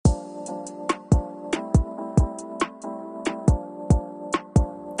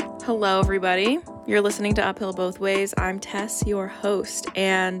Hello, everybody. You're listening to Uphill Both Ways. I'm Tess, your host,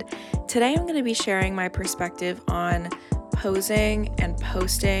 and today I'm going to be sharing my perspective on posing and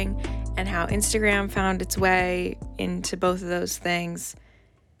posting and how Instagram found its way into both of those things.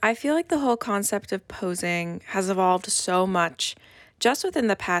 I feel like the whole concept of posing has evolved so much just within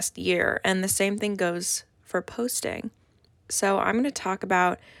the past year, and the same thing goes for posting. So I'm going to talk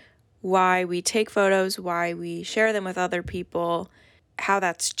about why we take photos, why we share them with other people, how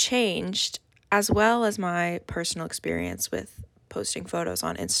that's changed, as well as my personal experience with posting photos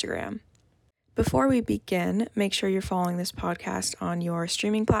on Instagram. Before we begin, make sure you're following this podcast on your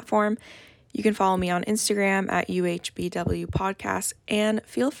streaming platform. You can follow me on Instagram at UHBW Podcast, and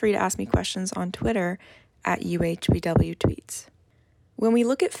feel free to ask me questions on Twitter at UHBW Tweets. When we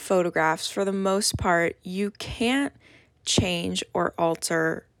look at photographs, for the most part, you can't change or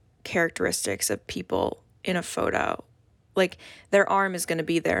alter characteristics of people in a photo. Like, their arm is going to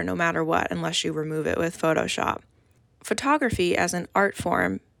be there no matter what, unless you remove it with Photoshop. Photography as an art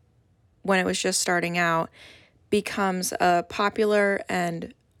form, when it was just starting out, becomes a popular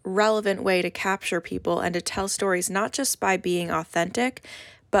and relevant way to capture people and to tell stories, not just by being authentic,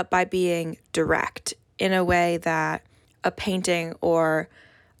 but by being direct in a way that a painting or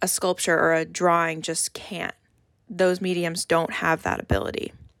a sculpture or a drawing just can't. Those mediums don't have that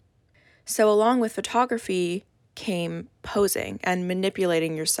ability. So along with photography came posing and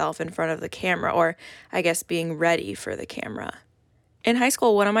manipulating yourself in front of the camera, or I guess being ready for the camera. In high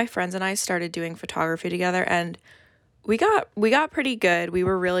school, one of my friends and I started doing photography together, and we got pretty good. We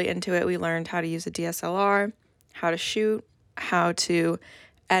were really into it. We learned how to use a DSLR, how to shoot, how to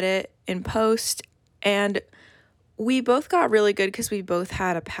edit in post, and we both got really good because we both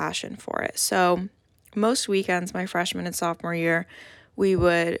had a passion for it. So most weekends, my freshman and sophomore year, we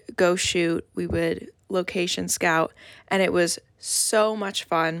would go shoot, we would location scout, and it was so much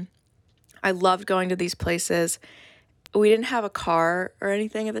fun. I loved going to these places. We didn't have a car or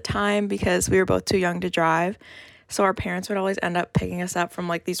anything at the time because we were both too young to drive. So our parents would always end up picking us up from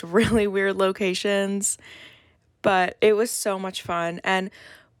like these really weird locations. But it was so much fun. And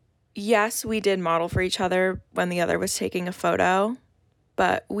yes, we did model for each other when the other was taking a photo,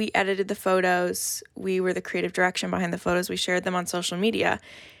 but we edited the photos. We were the creative direction behind the photos. We shared them on social media.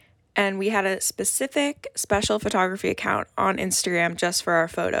 And we had a specific special photography account on Instagram just for our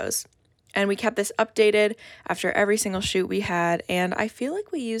photos. And we kept this updated after every single shoot we had. And I feel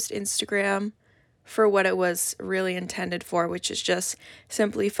like we used Instagram for what it was really intended for, which is just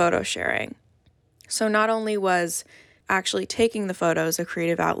simply photo sharing. So not only was actually taking the photos a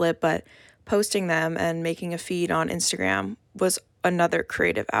creative outlet, but posting them and making a feed on Instagram was another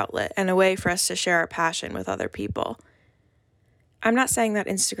creative outlet and a way for us to share our passion with other people. I'm not saying that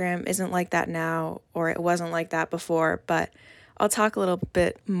Instagram isn't like that now or it wasn't like that before, but I'll talk a little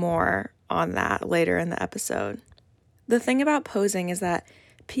bit more on that later in the episode. The thing about posing is that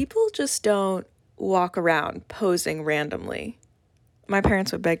people just don't walk around posing randomly. My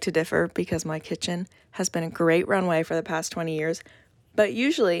parents would beg to differ because my kitchen has been a great runway for the past 20 years, but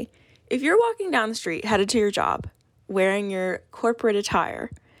usually if you're walking down the street headed to your job wearing your corporate attire,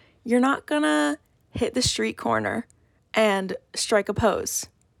 you're not gonna hit the street corner and strike a pose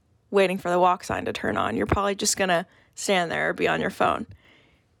waiting for the walk sign to turn on. You're probably just gonna stand there or be on your phone.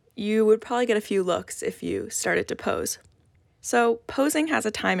 You would probably get a few looks if you started to pose. So posing has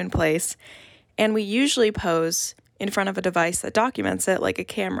a time and place, and we usually pose in front of a device that documents it, like a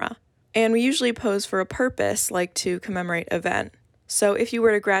camera. And we usually pose for a purpose, like to commemorate an event. So if you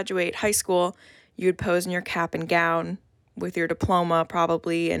were to graduate high school, you'd pose in your cap and gown with your diploma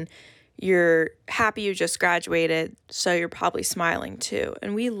probably, and you're happy you just graduated, so you're probably smiling too.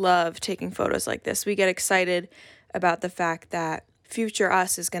 And we love taking photos like this. We get excited about the fact that future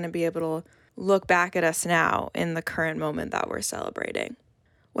us is going to be able to look back at us now in the current moment that we're celebrating.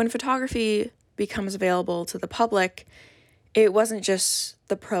 When photography becomes available to the public, it wasn't just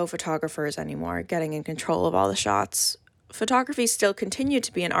the pro photographers anymore getting in control of all the shots. Photography still continued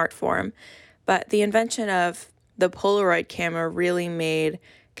to be an art form, but the invention of the Polaroid camera really made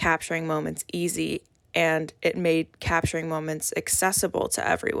capturing moments easy, and it made capturing moments accessible to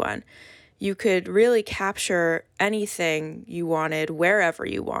everyone. You could really capture anything you wanted, wherever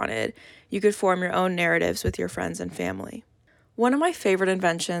you wanted. You could form your own narratives with your friends and family. One of my favorite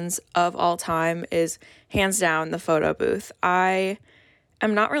inventions of all time is, hands down, the photo booth. I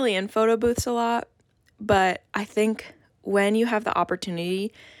am not really in photo booths a lot, but I think when you have the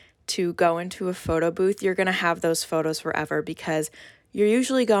opportunity to go into a photo booth, you're going to have those photos forever because you're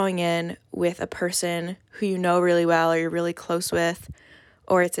usually going in with a person who you know really well or you're really close with,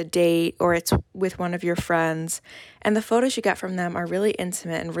 or it's a date, or it's with one of your friends. And the photos you get from them are really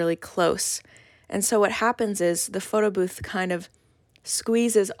intimate and really close. And so what happens is the photo booth kind of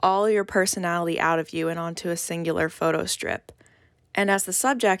squeezes all your personality out of you and onto a singular photo strip. And as the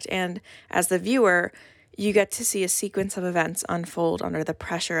subject and as the viewer, you get to see a sequence of events unfold under the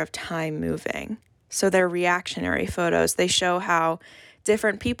pressure of time moving. So they're reactionary photos. They show how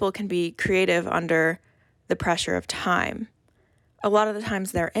different people can be creative under the pressure of time. A lot of the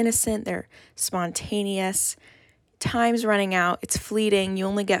times they're innocent, they're spontaneous, time's running out, it's fleeting, you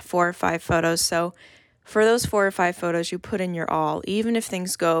only get 4 or 5 photos. So for those 4 or 5 photos, you put in your all. Even if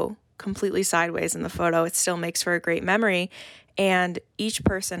things go completely sideways in the photo, it still makes for a great memory, and each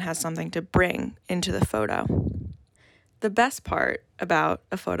person has something to bring into the photo. The best part about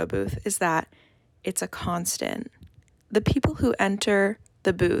a photo booth is that it's a constant. The people who enter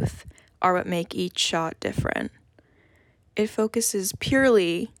the booth are what make each shot different. It focuses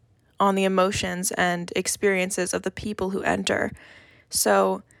purely on the emotions and experiences of the people who enter.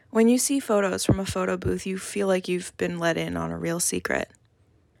 So when you see photos from a photo booth, you feel like you've been let in on a real secret.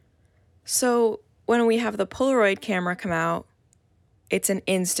 So when we have the Polaroid camera come out, it's an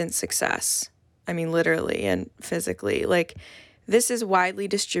instant success. I mean, literally and physically. Like, this is widely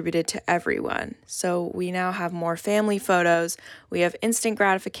distributed to everyone. So we now have more family photos. We have instant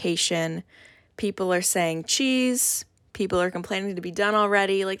gratification. People are saying cheese. People are complaining to be done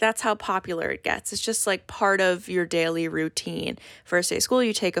already. Like, that's how popular it gets. It's just like part of your daily routine. First day of school,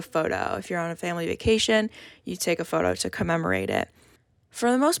 you take a photo. If you're on a family vacation, you take a photo to commemorate it.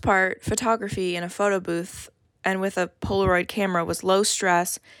 For the most part, photography in a photo booth and with a Polaroid camera was low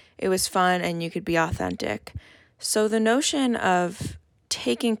stress, it was fun, and you could be authentic. So the notion of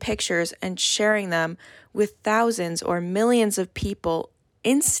taking pictures and sharing them with thousands or millions of people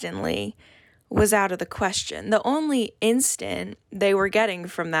instantly was out of the question. The only instant they were getting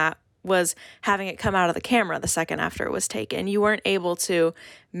from that was having it come out of the camera the second after it was taken. You weren't able to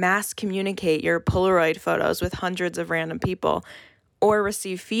mass communicate your Polaroid photos with hundreds of random people or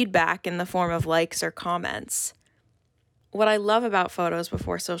receive feedback in the form of likes or comments. What I love about photos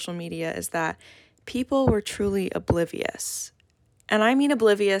before social media is that people were truly oblivious. And I mean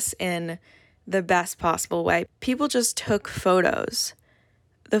oblivious in the best possible way. People just took photos.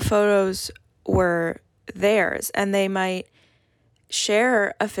 The photos were theirs, and they might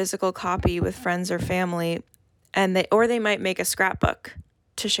share a physical copy with friends or family, and they might make a scrapbook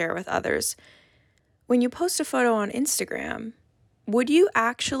to share with others. When you post a photo on Instagram, would you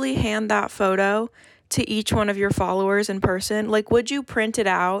actually hand that photo to each one of your followers in person? Like, would you print it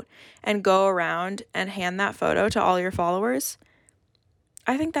out and go around and hand that photo to all your followers?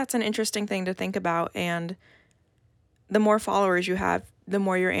 I think that's an interesting thing to think about, and the more followers you have, the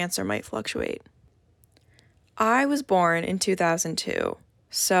more your answer might fluctuate. I was born in 2002,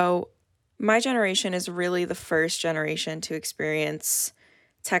 so my generation is really the first generation to experience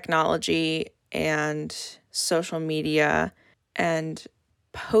technology and social media and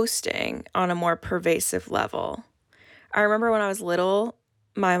posting on a more pervasive level. I remember when I was little,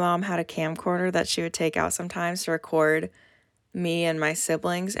 my mom had a camcorder that she would take out sometimes to record me and my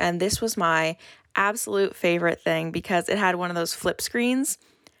siblings, and this was my absolute favorite thing because it had one of those flip screens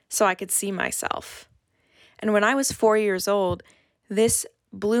so I could see myself. And when I was 4 years old, this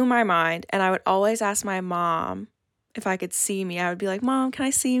blew my mind, and I would always ask my mom if I could see me. I would be like, "Mom, can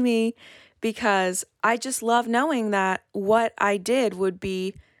I see me?" Because I just love knowing that what I did would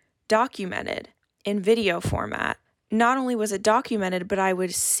be documented in video format. Not only was it documented, but I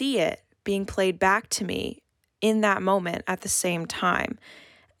would see it being played back to me in that moment at the same time.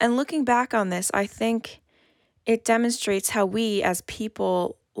 And looking back on this, I think it demonstrates how we as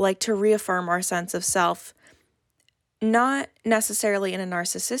people like to reaffirm our sense of self, not necessarily in a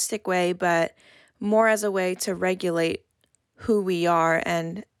narcissistic way, but more as a way to regulate who we are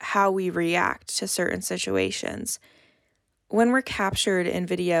and how we react to certain situations. When we're captured in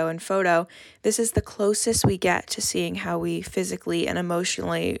video and photo, this is the closest we get to seeing how we physically and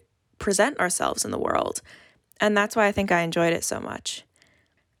emotionally present ourselves in the world. And that's why I think I enjoyed it so much.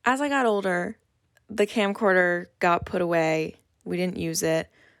 As I got older, the camcorder got put away. We didn't use it.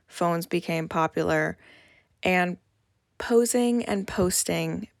 Phones became popular. And posing and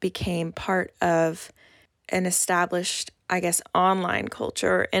posting became part of an established, I guess, online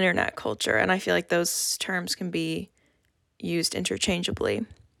culture or internet culture. And I feel like those terms can be used interchangeably.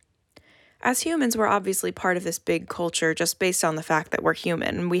 As humans, we're obviously part of this big culture just based on the fact that we're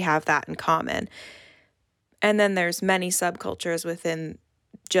human, and we have that in common. And then there's many subcultures within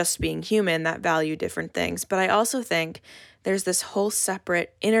just being human that value different things. But I also think there's this whole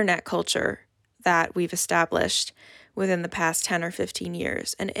separate internet culture that we've established within the past 10 or 15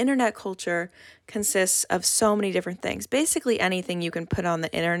 years. And internet culture consists of so many different things. Basically anything you can put on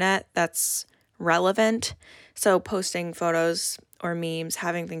the internet that's relevant. So posting photos or memes,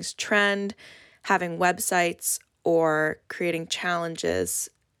 having things trend, having websites, or creating challenges,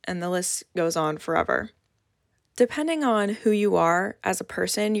 and the list goes on forever. Depending on who you are as a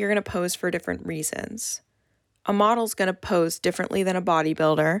person, you're going to pose for different reasons. A model's going to pose differently than a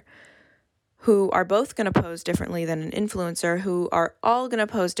bodybuilder, who are both going to pose differently than an influencer, who are all going to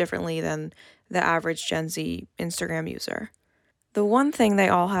pose differently than the average Gen Z Instagram user. The one thing they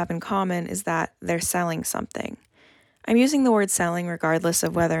all have in common is that they're selling something. I'm using the word selling regardless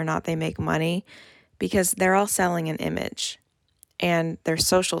of whether or not they make money, because they're all selling an image, and their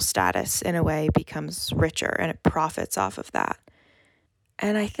social status in a way becomes richer and it profits off of that.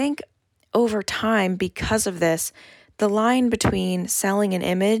 And I think over time, because of this, the line between selling an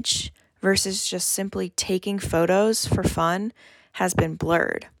image versus just simply taking photos for fun has been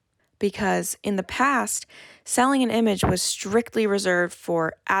blurred. Because in the past, selling an image was strictly reserved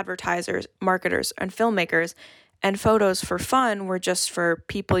for advertisers, marketers, and filmmakers, and photos for fun were just for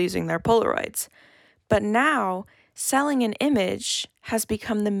people using their Polaroids. But now, selling an image has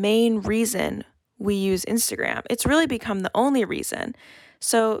become the main reason we use Instagram. It's really become the only reason.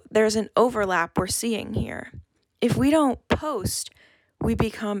 So there's an overlap we're seeing here. If we don't post, we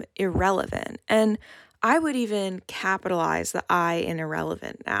become irrelevant. And I would even capitalize the I in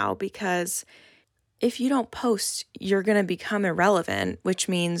irrelevant now, because if you don't post, you're going to become irrelevant, which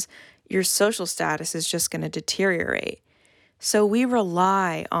means your social status is just going to deteriorate. So we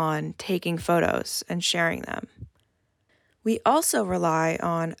rely on taking photos and sharing them. We also rely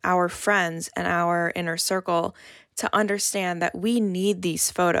on our friends and our inner circle to understand that we need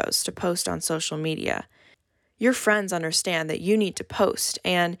these photos to post on social media. Your friends understand that you need to post,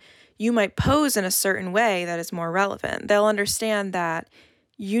 and you might pose in a certain way that is more relevant. They'll understand that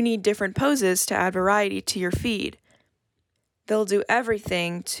you need different poses to add variety to your feed. They'll do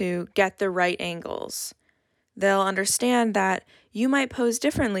everything to get the right angles. They'll understand that you might pose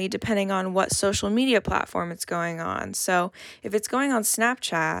differently depending on what social media platform it's going on. So if it's going on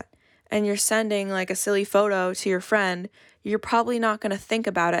Snapchat and you're sending like a silly photo to your friend, you're probably not going to think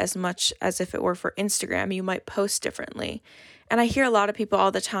about it as much as if it were for Instagram. You might post differently. And I hear a lot of people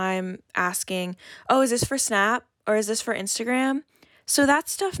all the time asking, oh, is this for Snap or is this for Instagram? So that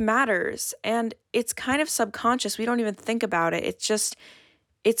stuff matters, and it's kind of subconscious. We don't even think about it.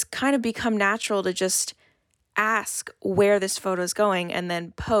 It's kind of become natural to just ask where this photo is going and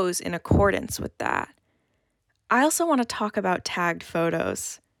then pose in accordance with that. I also want to talk about tagged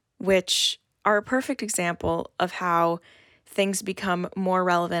photos, which are a perfect example of how things become more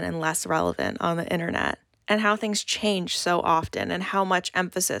relevant and less relevant on the internet, and how things change so often, and how much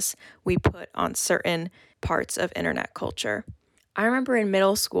emphasis we put on certain parts of internet culture. I remember in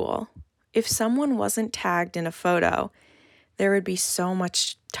middle school, if someone wasn't tagged in a photo, there would be so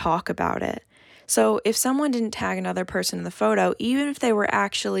much talk about it. So if someone didn't tag another person in the photo, even if they were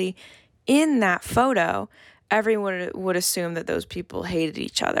actually in that photo, everyone would assume that those people hated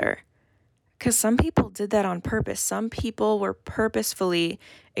each other. Because some people did that on purpose. Some people were purposefully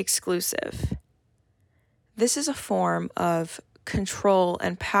exclusive. This is a form of control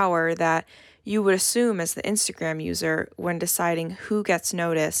and power that you would assume as the Instagram user when deciding who gets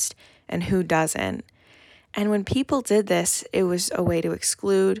noticed and who doesn't. And when people did this, it was a way to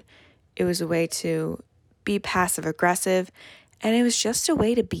exclude, it was a way to be passive aggressive, and it was just a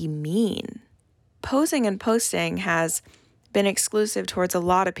way to be mean. Posing and posting has been exclusive towards a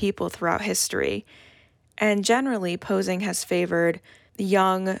lot of people throughout history, and generally posing has favored the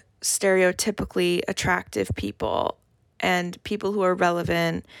young, stereotypically attractive people, and people who are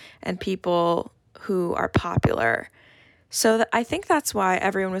relevant, and people who are popular. So I think that's why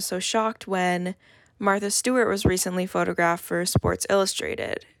everyone was so shocked when Martha Stewart was recently photographed for Sports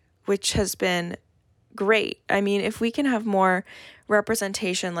Illustrated, which has been great. I mean, if we can have more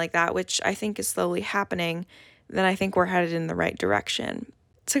representation like that, which I think is slowly happening, then I think we're headed in the right direction.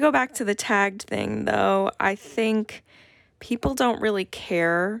 To go back to the tagged thing, though, I think people don't really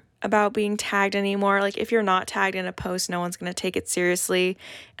care about being tagged anymore. Like, if you're not tagged in a post, no one's going to take it seriously.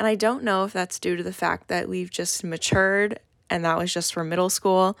 And I don't know if that's due to the fact that we've just matured and that was just for middle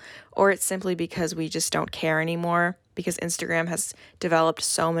school, or it's simply because we just don't care anymore, because Instagram has developed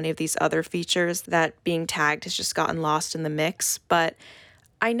so many of these other features that being tagged has just gotten lost in the mix. But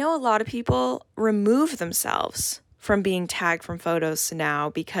I know a lot of people remove themselves from being tagged from photos now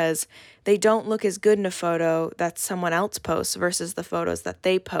because they don't look as good in a photo that someone else posts versus the photos that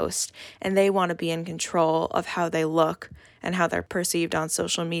they post, and they want to be in control of how they look and how they're perceived on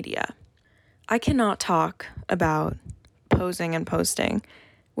social media. I cannot talk about posing and posting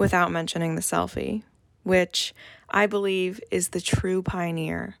without mentioning the selfie, which I believe is the true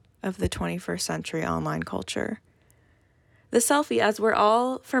pioneer of the 21st century online culture. The selfie, as we're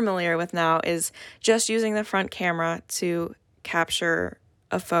all familiar with now, is just using the front camera to capture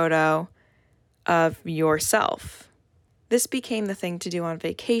a photo of yourself. This became the thing to do on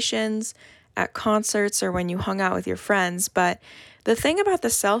vacations, at concerts, or when you hung out with your friends, but the thing about the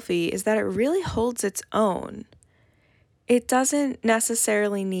selfie is that it really holds its own. It doesn't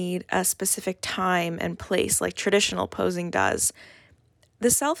necessarily need a specific time and place like traditional posing does. The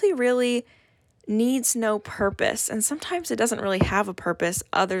selfie really needs no purpose, and sometimes it doesn't really have a purpose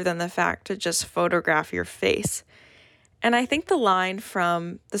other than the fact to just photograph your face. And I think the line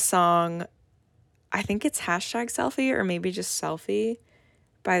from the song, I think it's #selfie or maybe just selfie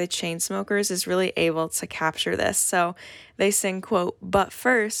by the Chainsmokers, is really able to capture this. So they sing, quote, "But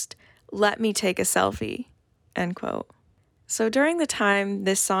first, let me take a selfie," end quote. So during the time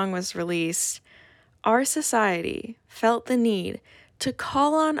this song was released, our society felt the need to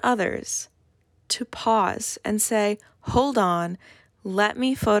call on others to pause and say, hold on, let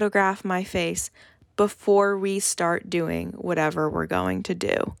me photograph my face before we start doing whatever we're going to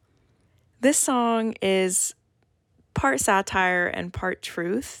do. This song is part satire and part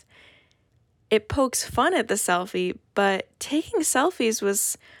truth. It pokes fun at the selfie, but taking selfies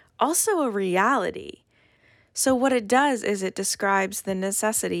was also a reality. So what it does is it describes the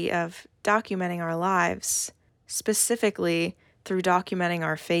necessity of documenting our lives, specifically through documenting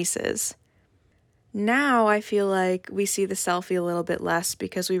our faces. Now I feel like we see the selfie a little bit less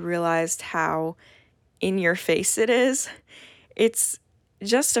because we realized how in your face it is. It's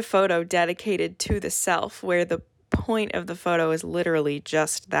just a photo dedicated to the self, where the point of the photo is literally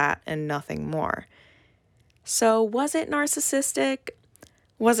just that and nothing more. So was it narcissistic?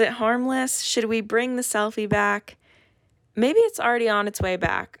 Was it harmless? Should we bring the selfie back? Maybe it's already on its way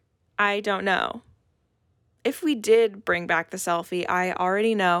back. I don't know. If we did bring back the selfie, I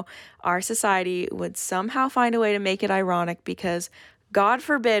already know our society would somehow find a way to make it ironic because, God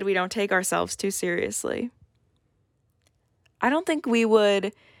forbid, we don't take ourselves too seriously. I don't think we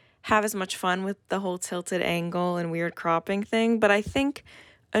would have as much fun with the whole tilted angle and weird cropping thing, but I think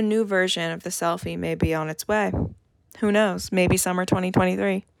a new version of the selfie may be on its way. Who knows? Maybe summer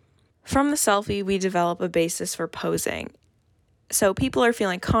 2023. From the selfie, we develop a basis for posing. So people are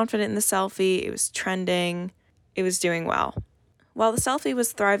feeling confident in the selfie. It was trending. It was doing well. While the selfie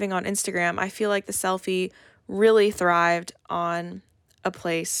was thriving on Instagram, I feel like the selfie really thrived on a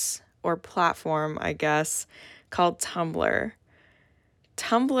place or platform, I guess, called Tumblr.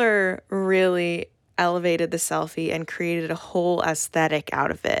 Tumblr really elevated the selfie and created a whole aesthetic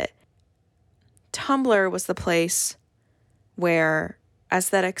out of it. Tumblr was the place where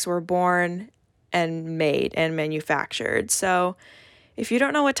aesthetics were born and made and manufactured. So if you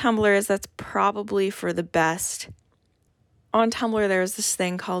don't know what Tumblr is, that's probably for the best. On Tumblr, there's this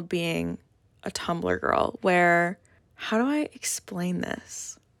thing called being a Tumblr girl, where, how do I explain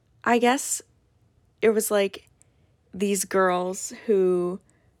this? I guess it was like these girls who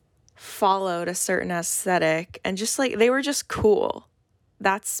followed a certain aesthetic and just like, they were just cool.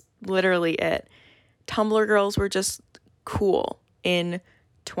 That's literally it. Tumblr girls were just cool in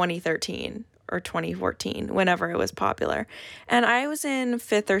 2013 or 2014, whenever it was popular. And I was in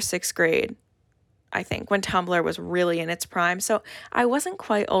 5th or 6th grade, I think, when Tumblr was really in its prime. So I wasn't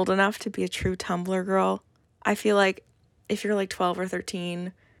quite old enough to be a true Tumblr girl. I feel like if you're like 12 or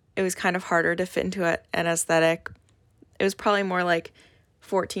 13, it was kind of harder to fit into an aesthetic. It was probably more like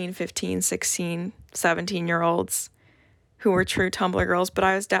 14, 15, 16, 17-year-olds who were true Tumblr girls, but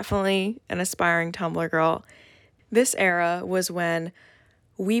I was definitely an aspiring Tumblr girl. This era was when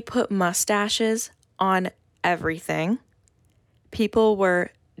we put mustaches on everything. People were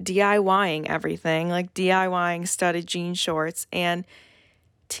DIYing everything, like DIYing studded jean shorts, and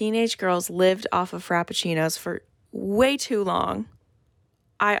teenage girls lived off of Frappuccinos for way too long.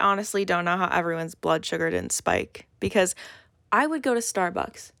 I honestly don't know how everyone's blood sugar didn't spike, because I would go to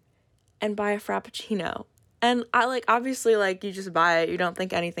Starbucks and buy a Frappuccino. And I obviously, you just buy it. You don't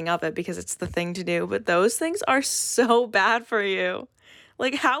think anything of it because it's the thing to do. But those things are so bad for you.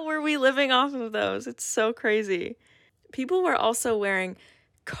 How were we living off of those? It's so crazy. People were also wearing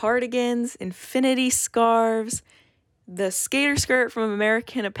cardigans, infinity scarves, the skater skirt from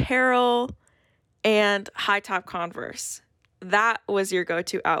American Apparel, and high top Converse. That was your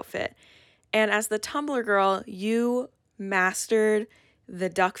go-to outfit. And as the Tumblr girl, you mastered the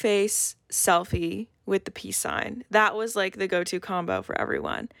duck face selfie with the peace sign. That was the go-to combo for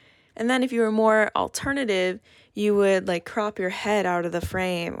everyone. And then if you were more alternative, you would like crop your head out of the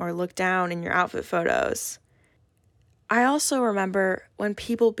frame or look down in your outfit photos. I also remember when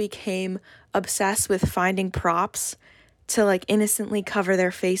people became obsessed with finding props to like innocently cover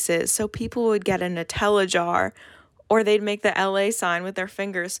their faces. So people would get a Nutella jar or they'd make the LA sign with their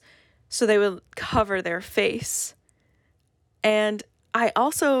fingers so they would cover their face. And I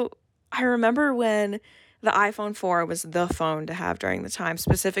remember when the iPhone 4 was the phone to have during the time,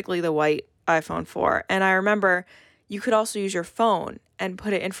 specifically the white iPhone 4. And I remember you could also use your phone and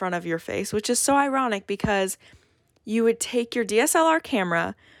put it in front of your face, which is so ironic because you would take your DSLR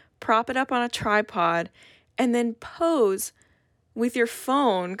camera, prop it up on a tripod, and then pose with your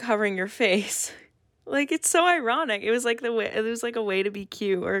phone covering your face. Like, it's so ironic. It was like a way to be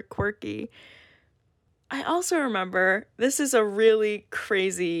cute or quirky. I also remember, this is a really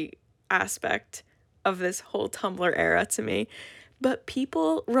crazy aspect of this whole Tumblr era to me, but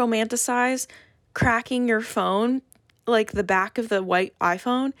people romanticize cracking your phone, like the back of the white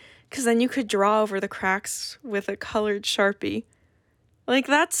iPhone, because then you could draw over the cracks with a colored Sharpie. Like,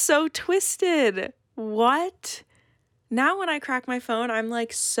 that's so twisted. What? Now when I crack my phone, I'm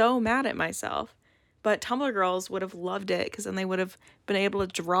like so mad at myself. But Tumblr girls would have loved it because then they would have been able to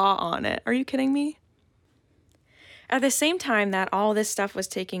draw on it. Are you kidding me? At the same time that all this stuff was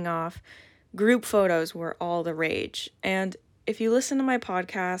taking off, group photos were all the rage. And if you listen to my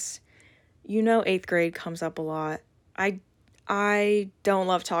podcast, you know 8th grade comes up a lot. I don't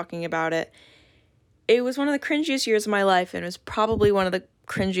love talking about it. It was one of the cringiest years of my life, and it was probably one of the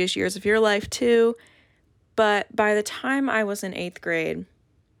cringiest years of your life too. But by the time I was in 8th grade,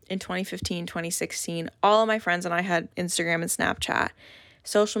 in 2015, 2016, all of my friends and I had Instagram and Snapchat.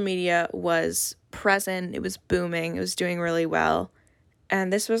 Social media was present, it was booming, it was doing really well.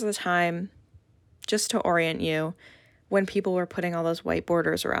 And this was the time, just to orient you, when people were putting all those white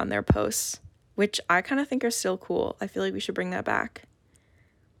borders around their posts, which I kind of think are still cool. I feel like we should bring that back.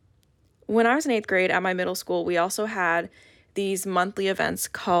 When I was in 8th grade at my middle school, we also had these monthly events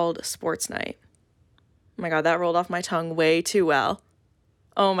called Sports Night. Oh my God, that rolled off my tongue way too well.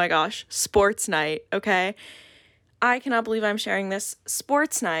 Oh my gosh, Sports Night, okay? I cannot believe I'm sharing this.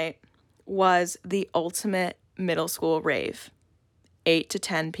 Sports Night was the ultimate middle school rave. 8 to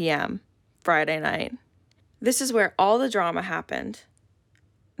 10 p.m. Friday night. This is where all the drama happened.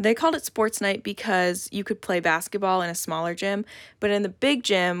 They called it Sports Night because you could play basketball in a smaller gym, but in the big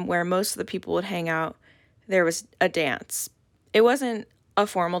gym where most of the people would hang out, there was a dance. It wasn't a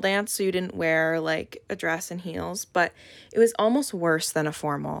formal dance, so you didn't wear like a dress and heels, but it was almost worse than a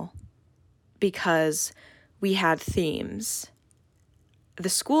formal because we had themes. The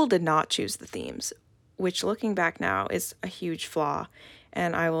school did not choose the themes, which looking back now is a huge flaw,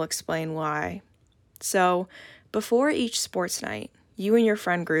 and I will explain why. So before each sports night, you and your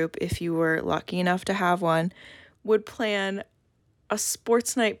friend group, if you were lucky enough to have one, would plan a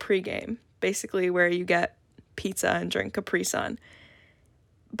sports night pregame, basically where you get pizza and drink Capri Sun.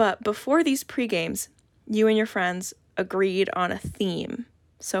 But before these pregames, you and your friends agreed on a theme.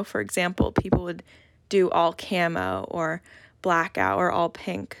 So for example, people would do all camo or blackout or all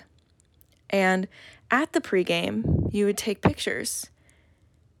pink. And at the pregame, you would take pictures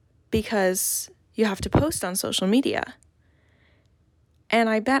because you have to post on social media. And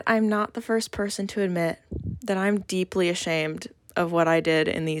I bet I'm not the first person to admit that I'm deeply ashamed of what I did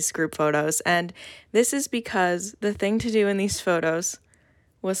in these group photos. And this is because the thing to do in these photos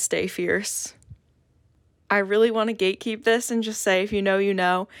was stay fierce. I really want to gatekeep this and just say, if you know, you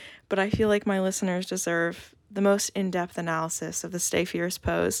know, but I feel like my listeners deserve the most in-depth analysis of the stay fierce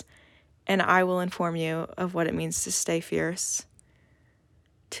pose, and I will inform you of what it means to stay fierce.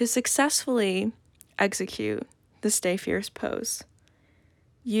 To successfully execute the stay fierce pose,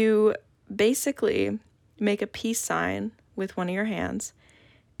 you basically make a peace sign with one of your hands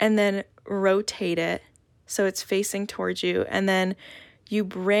and then rotate it so it's facing towards you, and then you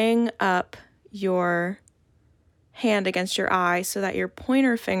bring up your hand against your eye so that your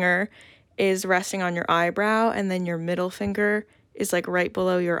pointer finger is resting on your eyebrow and then your middle finger is like right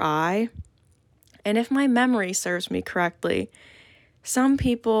below your eye. And if my memory serves me correctly, some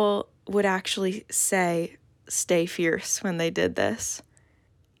people would actually say stay fierce when they did this.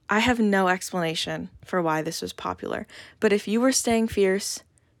 I have no explanation for why this was popular, but if you were staying fierce,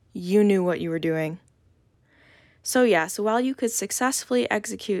 you knew what you were doing. So while you could successfully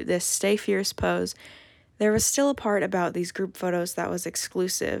execute this stay fierce pose, there was still a part about these group photos that was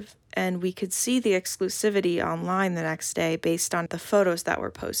exclusive, and we could see the exclusivity online the next day based on the photos that were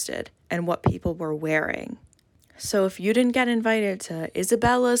posted and what people were wearing. So if you didn't get invited to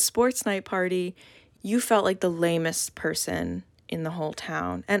Isabella's sports night party, you felt like the lamest person in the whole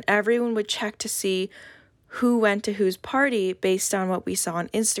town, and everyone would check to see who went to whose party based on what we saw on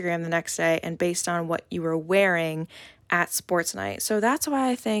Instagram the next day and based on what you were wearing at sports night. So that's why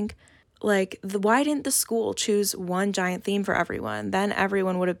I think, why didn't the school choose one giant theme for everyone? Then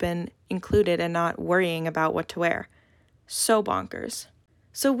everyone would have been included and not worrying about what to wear. So bonkers.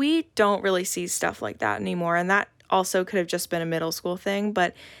 So we don't really see stuff like that anymore, and that also could have just been a middle school thing,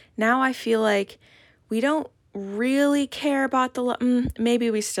 but now I feel like we don't really care about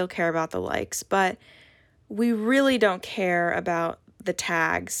maybe we still care about the likes, but we really don't care about the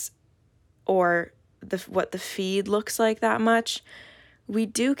tags or what the feed looks like that much. We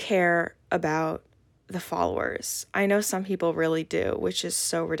do care about the followers. I know some people really do, which is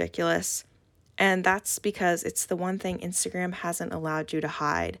so ridiculous. And that's because it's the one thing Instagram hasn't allowed you to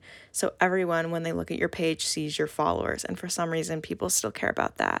hide. So everyone, when they look at your page, sees your followers. And for some reason, people still care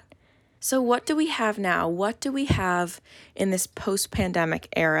about that. So what do we have now? What do we have in this post-pandemic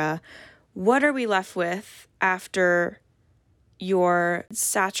era? What are we left with after your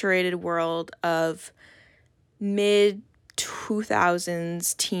saturated world of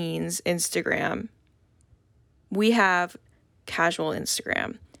mid-2000s teens Instagram? We have casual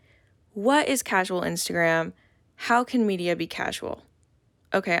Instagram. What is casual Instagram? How can media be casual?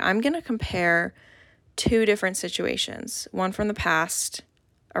 Okay, I'm going to compare two different situations. One from the past,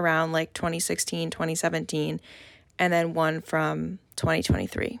 around 2016, 2017, and then one from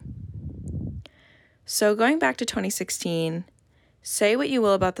 2023. So going back to 2016, say what you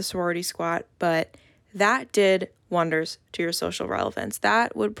will about the sorority squat, but that did wonders to your social relevance.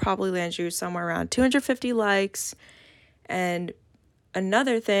 That would probably land you somewhere around 250 likes. And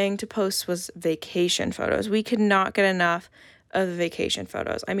another thing to post was vacation photos. We could not get enough of the vacation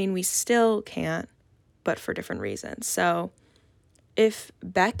photos. I mean, we still can't, but for different reasons. So if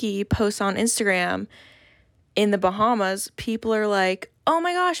Becky posts on Instagram in the Bahamas, people are like, oh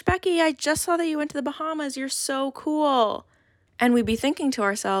my gosh, Becky, I just saw that you went to the Bahamas. You're so cool. And we'd be thinking to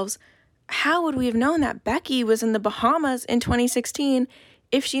ourselves, how would we have known that Becky was in the Bahamas in 2016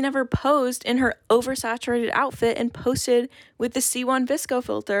 if she never posed in her oversaturated outfit and posted with the C1 Visco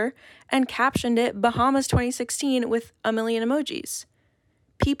filter and captioned it Bahamas 2016 with a million emojis?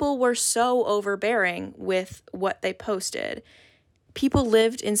 People were so overbearing with what they posted. People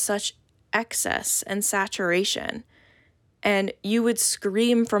lived in such excess and saturation, and you would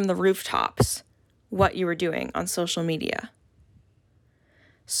scream from the rooftops what you were doing on social media.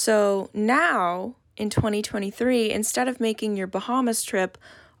 So now, in 2023, instead of making your Bahamas trip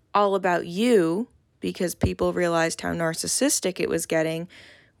all about you, because people realized how narcissistic it was getting,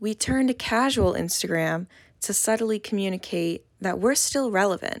 we turned to casual Instagram to subtly communicate that we're still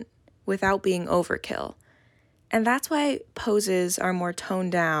relevant without being overkill. And that's why poses are more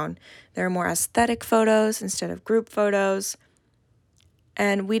toned down. There are more aesthetic photos instead of group photos.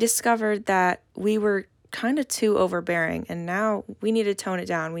 And we discovered that we were kind of too overbearing, and now we need to tone it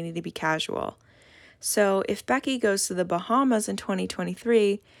down. We need to be casual. So if Becky goes to the Bahamas in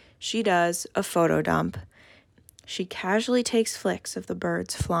 2023, she does a photo dump. She casually takes flicks of the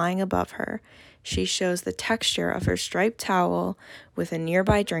birds flying above her. She shows the texture of her striped towel with a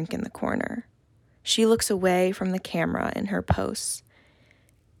nearby drink in the corner. She looks away from the camera in her posts.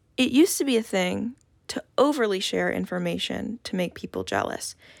 It used to be a thing to overly share information to make people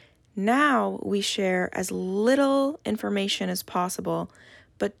jealous. Now we share as little information as possible,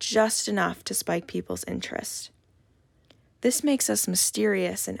 but just enough to spike people's interest. This makes us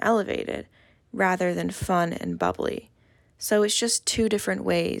mysterious and elevated rather than fun and bubbly. So it's just two different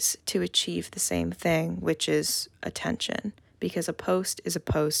ways to achieve the same thing, which is attention, because a post is a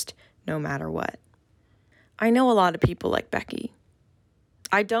post no matter what. I know a lot of people like Becky.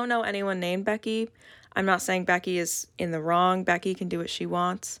 I don't know anyone named Becky. I'm not saying Becky is in the wrong. Becky can do what she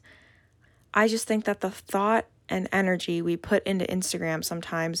wants. I just think that the thought and energy we put into Instagram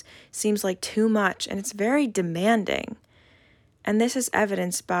sometimes seems like too much, and it's very demanding. And this is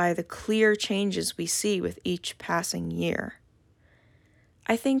evidenced by the clear changes we see with each passing year.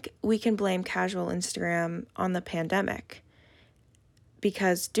 I think we can blame casual Instagram on the pandemic,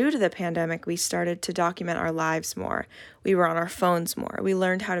 because due to the pandemic, we started to document our lives more. We were on our phones more. We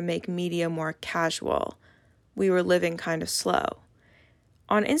learned how to make media more casual. We were living kind of slow.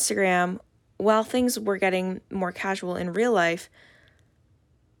 On Instagram, while things were getting more casual in real life,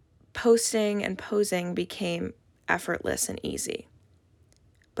 posting and posing became effortless and easy.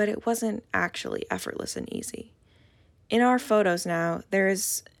 But it wasn't actually effortless and easy. In our photos now, there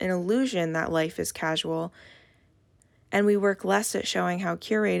is an illusion that life is casual, and we work less at showing how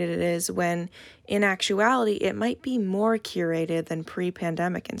curated it is when, in actuality, it might be more curated than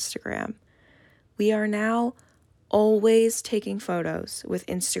pre-pandemic Instagram. We are now always taking photos with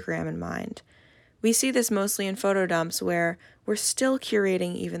Instagram in mind. We see this mostly in photo dumps where we're still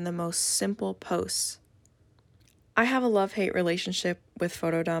curating even the most simple posts. I have a love-hate relationship with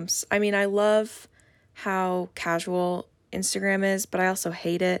photo dumps. I mean, I love how casual Instagram is, but I also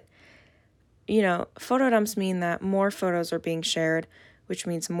hate it. Photo dumps mean that more photos are being shared, which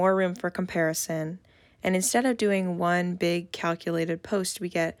means more room for comparison. And instead of doing one big calculated post, we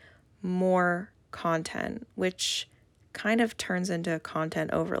get more content, which kind of turns into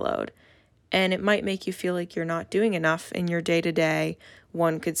content overload. And it might make you feel like you're not doing enough in your day-to-day,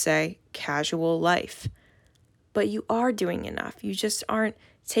 one could say, casual life. But you are doing enough. You just aren't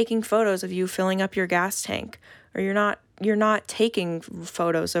taking photos of you filling up your gas tank, or you're not taking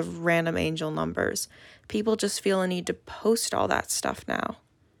photos of random angel numbers. People just feel a need to post all that stuff now.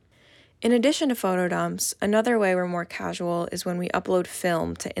 In addition to photo dumps, another way we're more casual is when we upload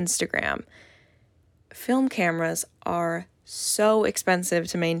film to Instagram. Film cameras are so expensive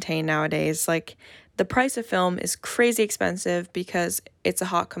to maintain nowadays. Like, the price of film is crazy expensive because it's a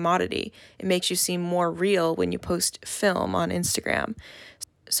hot commodity. It makes you seem more real when you post film on Instagram.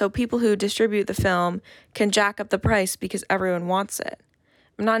 So people who distribute the film can jack up the price because everyone wants it.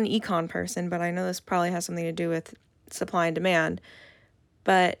 I'm not an econ person, but I know this probably has something to do with supply and demand.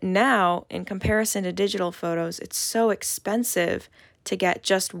 But now, in comparison to digital photos, it's so expensive to get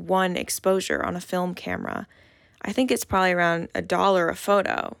just one exposure on a film camera. I think it's probably around $1 a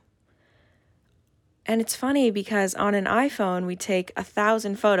photo. And it's funny because on an iPhone, we take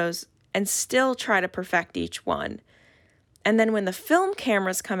 1,000 photos and still try to perfect each one. And then when the film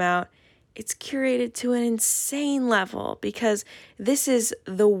cameras come out, it's curated to an insane level because this is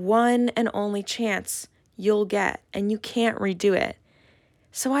the one and only chance you'll get, and you can't redo it.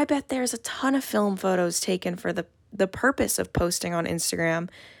 So I bet there's a ton of film photos taken for the purpose of posting on Instagram,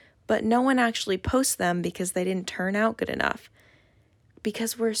 but no one actually posts them because they didn't turn out good enough.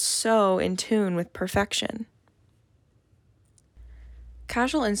 Because we're so in tune with perfection.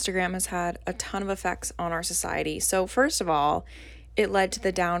 Casual Instagram has had a ton of effects on our society. So first of all, it led to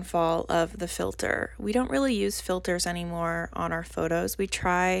the downfall of the filter. We don't really use filters anymore on our photos. We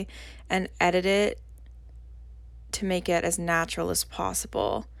try and edit it to make it as natural as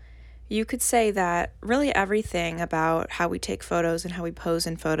possible. You could say that really everything about how we take photos and how we pose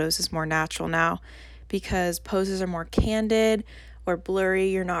in photos is more natural now because poses are more candid or blurry.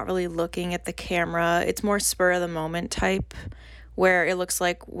 You're not really looking at the camera. It's more spur of the moment type where it looks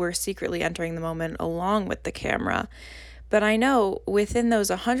like we're secretly entering the moment along with the camera. But I know within those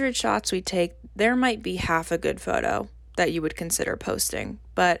 100 shots we take, there might be half a good photo that you would consider posting,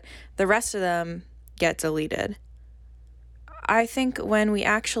 but the rest of them get deleted. I think when we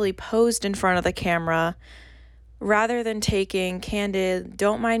actually posed in front of the camera, rather than taking candid,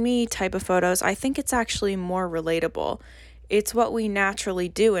 don't mind me type of photos, I think it's actually more relatable. It's what we naturally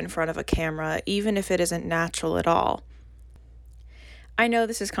do in front of a camera, even if it isn't natural at all. I know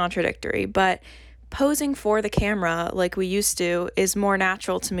this is contradictory, but posing for the camera like we used to is more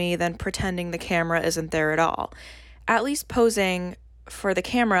natural to me than pretending the camera isn't there at all. At least posing for the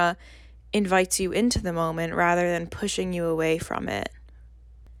camera invites you into the moment rather than pushing you away from it.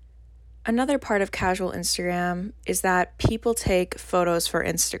 Another part of casual Instagram is that people take photos for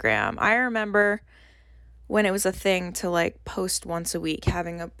Instagram. I remember when it was a thing to post once a week,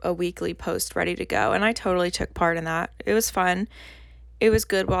 having a weekly post ready to go, and I totally took part in that. It was fun. It was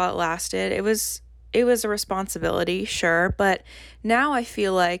good while it lasted. It was a responsibility, sure, but now I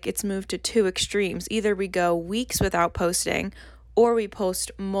feel like it's moved to two extremes. Either we go weeks without posting, or we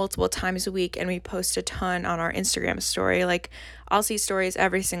post multiple times a week and we post a ton on our Instagram story. I'll see stories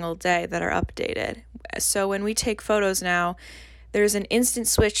every single day that are updated. So when we take photos now, there's an instant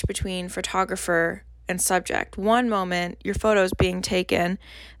switch between photographer and subject. One moment, your photo is being taken.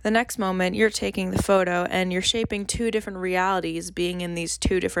 The next moment, you're taking the photo and you're shaping two different realities, being in these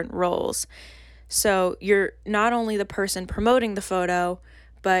two different roles. So you're not only the person promoting the photo,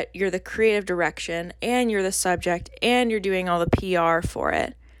 but you're the creative direction and you're the subject and you're doing all the PR for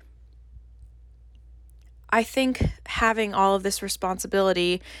it. I think having all of this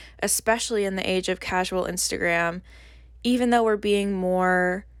responsibility, especially in the age of casual Instagram, even though we're being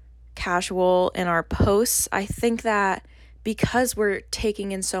more casual in our posts, I think that because we're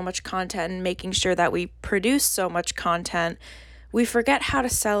taking in so much content and making sure that we produce so much content, we forget how to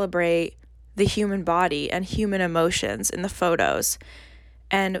celebrate the human body and human emotions in the photos.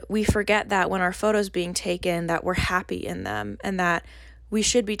 And we forget that when our photos being taken, that we're happy in them and that we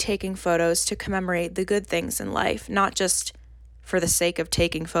should be taking photos to commemorate the good things in life, not just for the sake of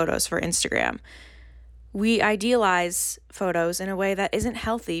taking photos for Instagram. We idealize photos in a way that isn't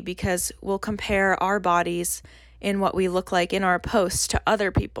healthy because we'll compare our bodies in what we look like in our posts to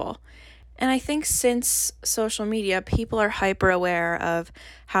other people. And I think since social media, people are hyper aware of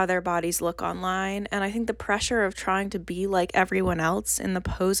how their bodies look online. And I think the pressure of trying to be like everyone else in the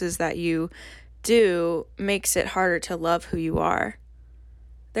poses that you do makes it harder to love who you are.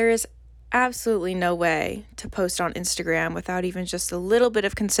 There is absolutely no way to post on Instagram without even just a little bit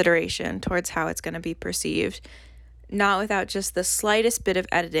of consideration towards how it's going to be perceived. Not without just the slightest bit of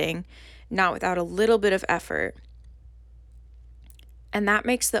editing, not without a little bit of effort. And that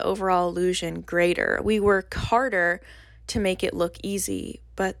makes the overall illusion greater. We work harder to make it look easy,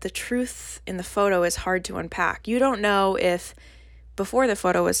 but the truth in the photo is hard to unpack. You don't know if before the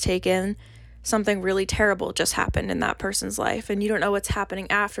photo was taken, something really terrible just happened in that person's life, and you don't know what's happening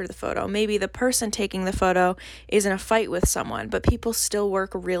after the photo. Maybe the person taking the photo is in a fight with someone, but people still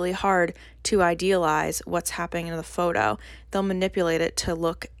work really hard to idealize what's happening in the photo. They'll manipulate it to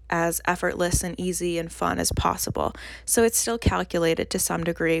look as effortless and easy and fun as possible. So it's still calculated to some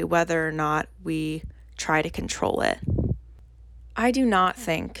degree whether or not we try to control it. I do not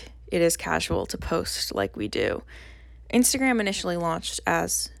think it is casual to post like we do. Instagram initially launched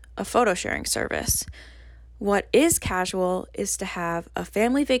as a photo sharing service. What is casual is to have a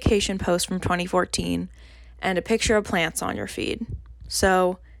family vacation post from 2014 and a picture of plants on your feed.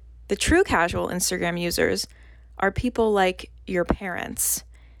 So the true casual Instagram users are people like your parents.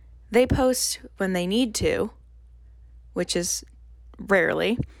 They post when they need to, which is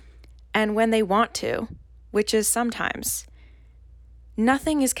rarely, and when they want to, which is sometimes.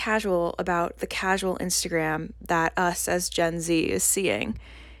 Nothing is casual about the casual Instagram that us as Gen Z is seeing.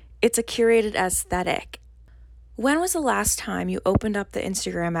 It's a curated aesthetic. When was the last time you opened up the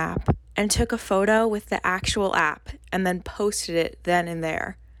Instagram app and took a photo with the actual app and then posted it then and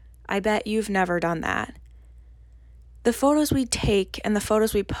there? I bet you've never done that. The photos we take and the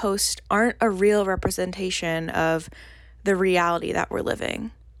photos we post aren't a real representation of the reality that we're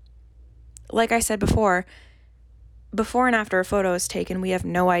living. Like I said before and after a photo is taken, we have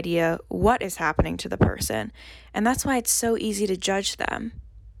no idea what is happening to the person. And that's why it's so easy to judge them.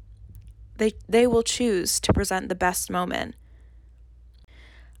 They will choose to present the best moment.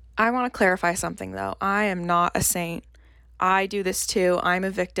 I want to clarify something though. I am not a saint. I do this too. I'm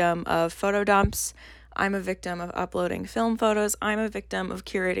a victim of photo dumps. I'm a victim of uploading film photos. I'm a victim of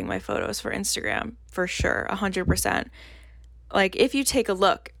curating my photos for Instagram, for sure, 100%. Like, if you take a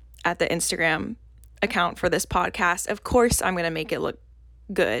look at the Instagram account for this podcast, of course I'm going to make it look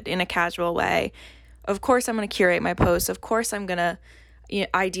good in a casual way. Of course I'm going to curate my posts. Of course I'm going to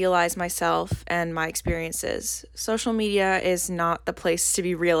idealize myself and my experiences. Social media is not the place to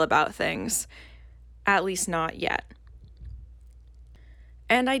be real about things, at least not yet.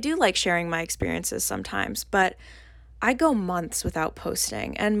 And I do like sharing my experiences sometimes, but I go months without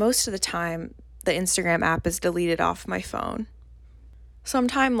posting, and most of the time, the Instagram app is deleted off my phone.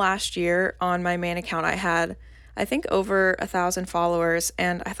 Sometime last year on my main account, I had, I think, over 1,000 followers,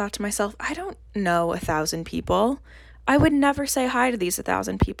 and I thought to myself, I don't know 1,000 people. I would never say hi to these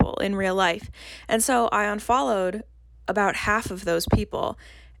 1,000 people in real life. And so I unfollowed about half of those people,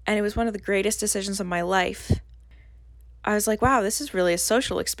 and it was one of the greatest decisions of my life. I was like, wow, this is really a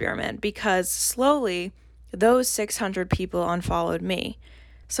social experiment, because slowly those 600 people unfollowed me.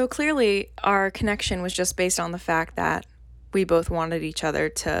 So clearly our connection was just based on the fact that we both wanted each other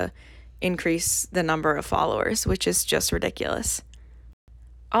to increase the number of followers, which is just ridiculous.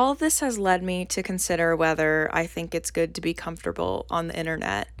 All of this has led me to consider whether I think it's good to be comfortable on the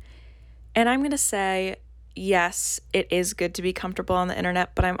internet. And I'm going to say, yes, it is good to be comfortable on the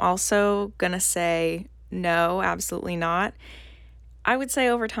internet, but I'm also going to say, no, absolutely not. I would say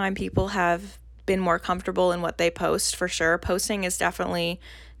over time people have been more comfortable in what they post, for sure. Posting is definitely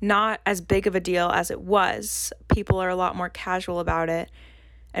not as big of a deal as it was. People are a lot more casual about it,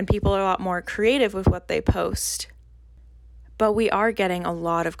 and people are a lot more creative with what they post. But we are getting a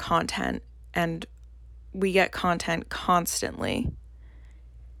lot of content, and we get content constantly.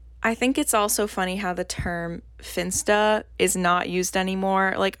 I think it's also funny how the term Finsta is not used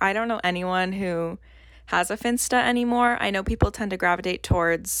anymore. Like, I don't know anyone who has a Finsta anymore. I know people tend to gravitate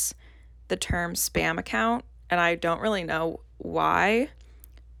towards the term spam account, and I don't really know why,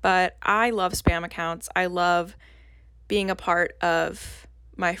 but I love spam accounts. I love being a part of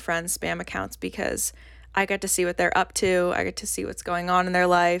my friends' spam accounts because I get to see what they're up to. I get to see what's going on in their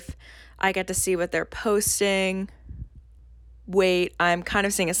life. I get to see what they're posting. Wait, I'm kind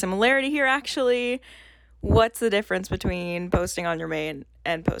of seeing a similarity here, actually. What's the difference between posting on your main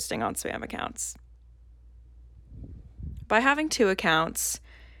and posting on spam accounts? By having two accounts,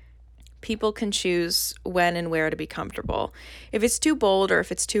 people can choose when and where to be comfortable. If it's too bold or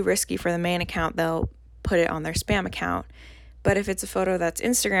if it's too risky for the main account, they'll put it on their spam account. But if it's a photo that's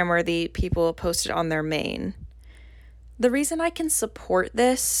Instagram worthy, people post it on their main. The reason I can support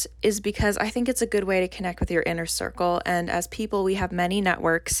this is because I think it's a good way to connect with your inner circle. And as people, we have many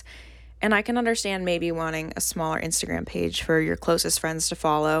networks, and I can understand maybe wanting a smaller Instagram page for your closest friends to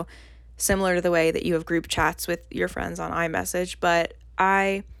follow, similar to the way that you have group chats with your friends on iMessage. But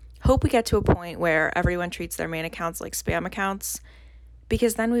I hope we get to a point where everyone treats their main accounts like spam accounts,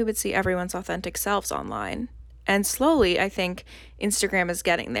 because then we would see everyone's authentic selves online. And slowly, I think Instagram is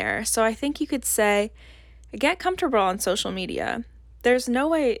getting there. So I think you could say, get comfortable on social media. There's no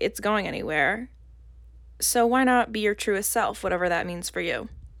way it's going anywhere. So why not be your truest self, whatever that means for you?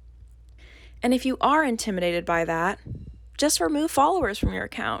 And if you are intimidated by that, just remove followers from your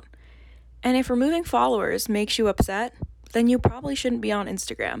account. And if removing followers makes you upset, then you probably shouldn't be on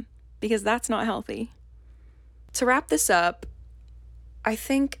Instagram, because that's not healthy. To wrap this up, I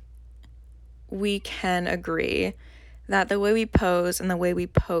think we can agree that the way we pose and the way we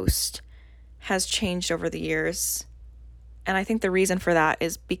post has changed over the years. And I think the reason for that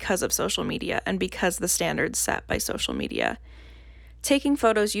is because of social media and because the standards set by social media. Taking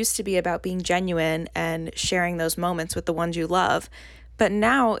photos used to be about being genuine and sharing those moments with the ones you love, but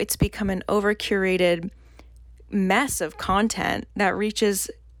now it's become an over-curated mess of content that reaches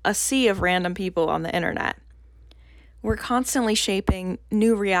a sea of random people on the internet. We're constantly shaping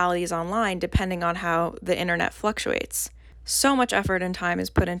new realities online depending on how the internet fluctuates. So much effort and time is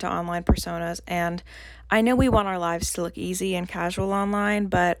put into online personas, and I know we want our lives to look easy and casual online,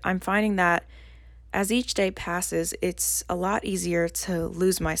 but I'm finding that as each day passes, it's a lot easier to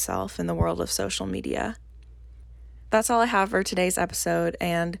lose myself in the world of social media. That's all I have for today's episode,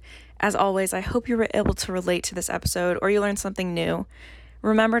 and as always, I hope you were able to relate to this episode or you learned something new.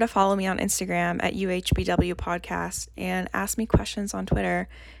 Remember to follow me on Instagram at UHBW Podcast and ask me questions on Twitter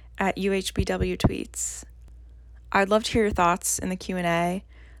at UHBW Tweets. I'd love to hear your thoughts in the Q&A.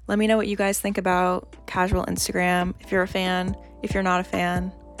 Let me know what you guys think about casual Instagram. If you're a fan, if you're not a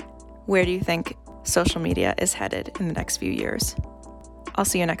fan, where do you think social media is headed in the next few years? I'll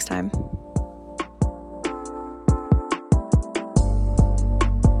see you next time.